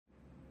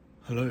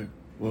Hello,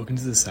 welcome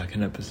to the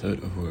second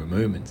episode of We're a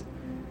Moment.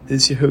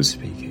 This is your host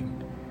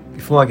speaking.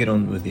 Before I get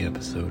on with the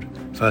episode,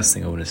 first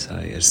thing I want to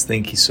say is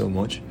thank you so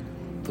much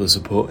for the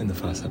support in the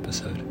first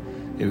episode.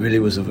 It really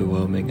was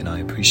overwhelming and I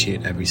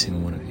appreciate every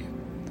single one of you.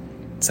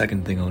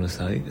 Second thing I want to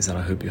say is that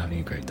I hope you're having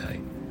a great day.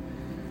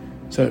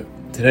 So,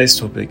 today's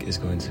topic is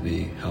going to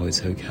be how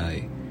it's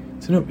okay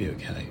to not be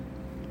okay.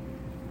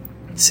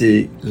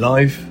 See,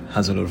 life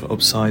has a lot of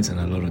upsides and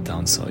a lot of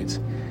downsides,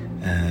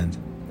 and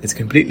it's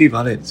completely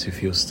valid to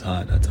feel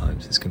sad at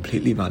times. It's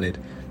completely valid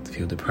to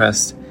feel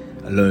depressed,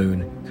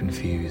 alone,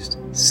 confused,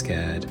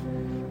 scared,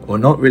 or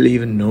not really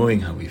even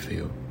knowing how we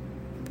feel.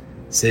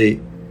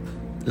 See,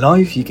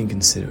 life, you can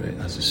consider it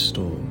as a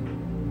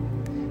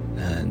storm.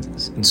 And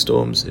in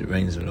storms, it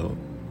rains a lot,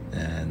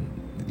 and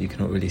you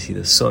cannot really see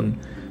the sun,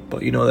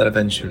 but you know that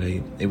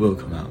eventually it will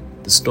come out.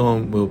 The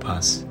storm will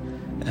pass,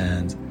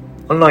 and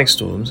unlike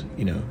storms,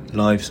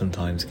 life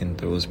sometimes can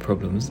throw us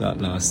problems that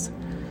last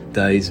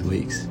days,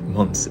 weeks,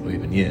 months, or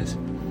even years.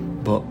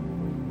 But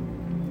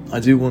I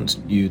do want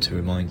to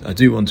remind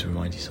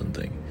you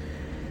something.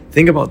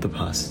 Think about the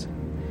past.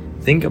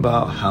 Think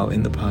about how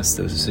in the past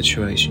there was a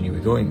situation you were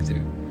going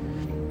through,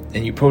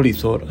 and you probably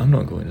thought, I'm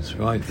not going to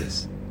survive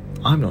this.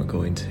 I'm not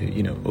going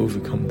to,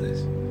 overcome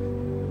this.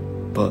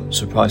 But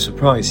surprise,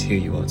 surprise, here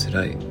you are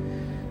today.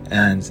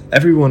 And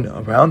everyone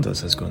around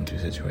us has gone through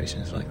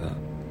situations like that.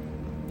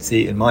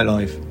 See, in my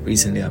life,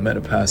 recently I met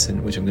a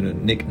person, which I'm going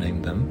to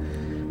nickname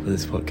them for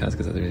this podcast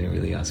because I didn't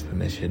really ask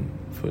permission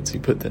to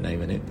put the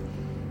name in it.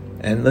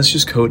 And let's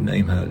just code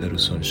name her Little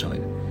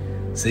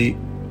Sunshine. See,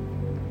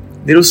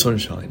 Little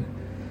Sunshine,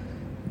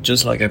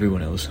 just like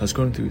everyone else, has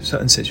gone through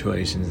certain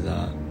situations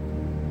that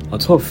are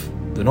tough.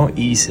 They're not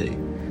easy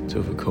to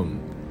overcome.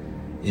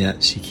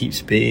 Yet she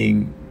keeps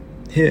being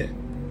here.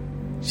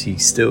 She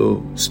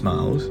still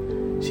smiles.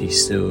 She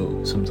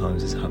still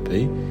sometimes is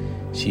happy.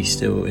 She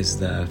still is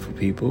there for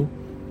people.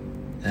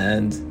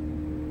 And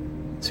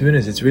to be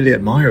honest, it's really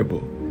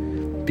admirable.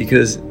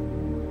 Because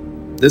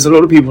there's a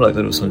lot of people like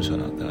Little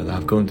Sunshine out there that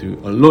have gone through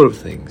a lot of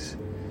things,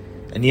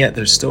 and yet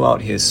they're still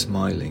out here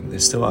smiling. They're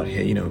still out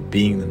here,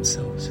 being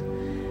themselves.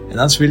 And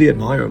that's really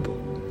admirable.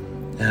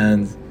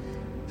 And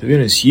to be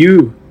honest,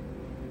 you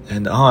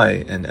and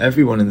I and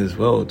everyone in this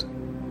world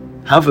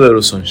have a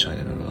little sunshine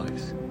in our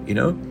lives.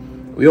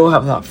 We all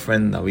have that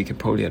friend that we could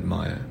probably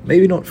admire.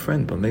 Maybe not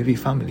friend, but maybe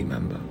family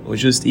member, or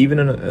just even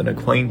an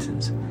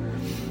acquaintance.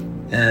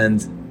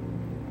 And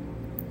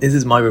this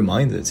is my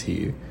reminder to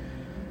you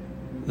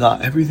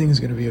that everything is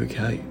going to be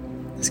okay.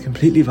 It's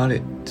completely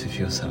valid to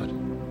feel sad,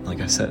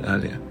 like I said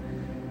earlier.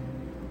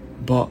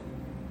 But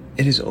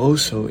it is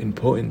also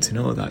important to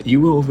know that you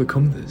will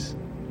overcome this.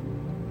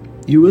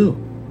 You will.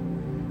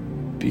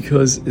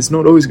 Because it's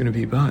not always going to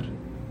be bad.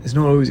 It's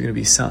not always going to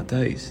be sad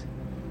days.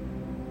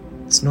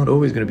 It's not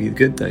always going to be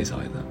good days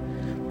either.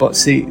 But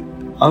see,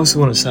 I also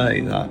want to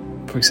say that,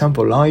 for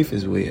example, life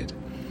is weird.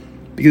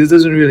 Because it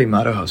doesn't really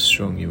matter how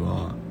strong you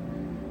are.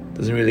 It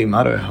doesn't really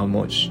matter how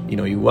much,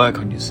 you work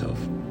on yourself.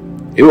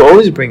 It will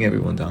always bring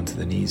everyone down to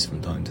the knees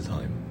from time to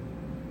time.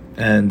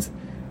 And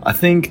I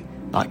think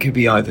that could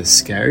be either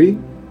scary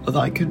or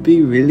that could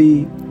be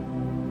really,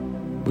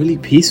 really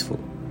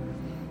peaceful.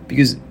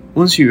 Because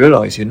once you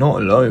realize you're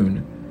not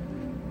alone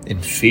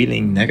in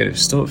feeling negative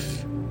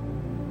stuff,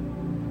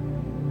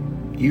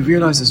 you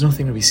realize there's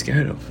nothing to be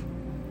scared of.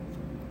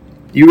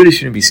 You really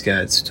shouldn't be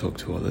scared to talk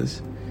to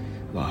others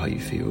about how you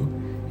feel.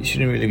 You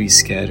shouldn't really be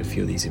scared to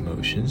feel these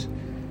emotions,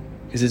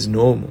 because it's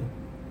normal.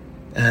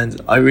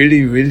 And I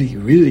really, really,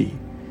 really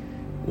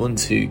want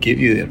to give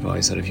you the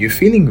advice that if you're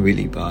feeling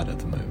really bad at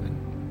the moment,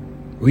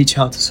 reach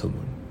out to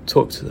someone,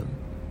 talk to them.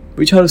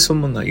 Reach out to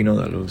someone that you know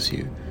that loves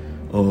you,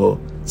 or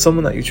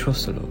someone that you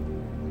trust a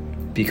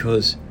lot,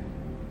 because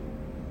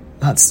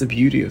that's the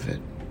beauty of it.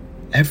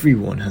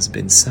 Everyone has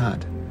been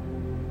sad.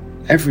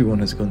 Everyone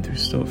has gone through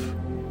stuff.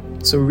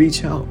 So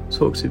reach out,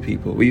 talk to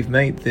people. We've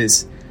made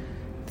this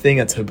thing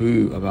a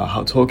taboo about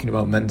how talking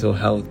about mental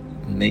health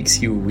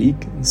makes you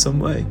weak in some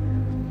way,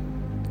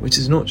 which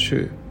is not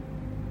true.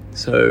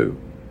 So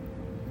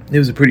it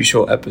was a pretty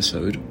short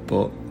episode,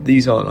 but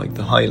these are like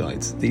the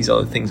highlights. These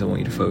are the things I want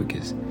you to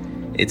focus.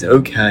 It's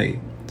okay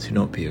to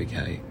not be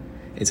okay.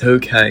 It's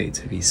okay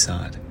to be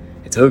sad.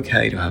 It's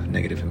okay to have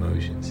negative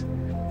emotions.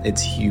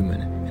 It's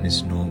human and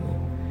it's normal,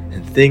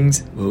 and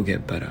things will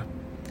get better.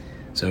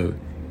 So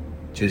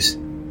just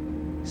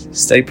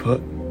stay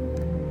put,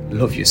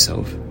 love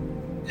yourself,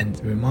 and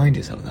remind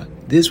yourself that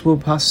this will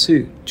pass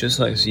too. Just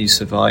like you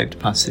survived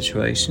past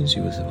situations,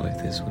 you will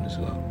survive this one as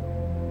well.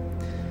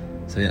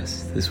 So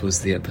yes, this was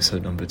the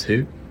episode number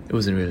 2. It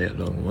wasn't really a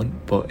long one,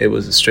 but it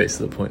was a straight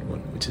to the point one,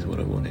 which is what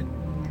I wanted.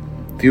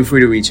 Feel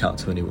free to reach out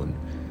to anyone,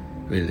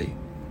 really.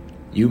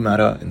 You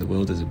matter, and the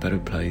world is a better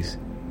place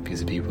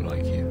because of people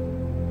like you.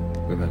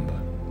 Remember,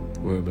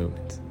 we're a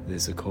moment.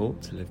 There's a call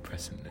to live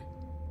presently.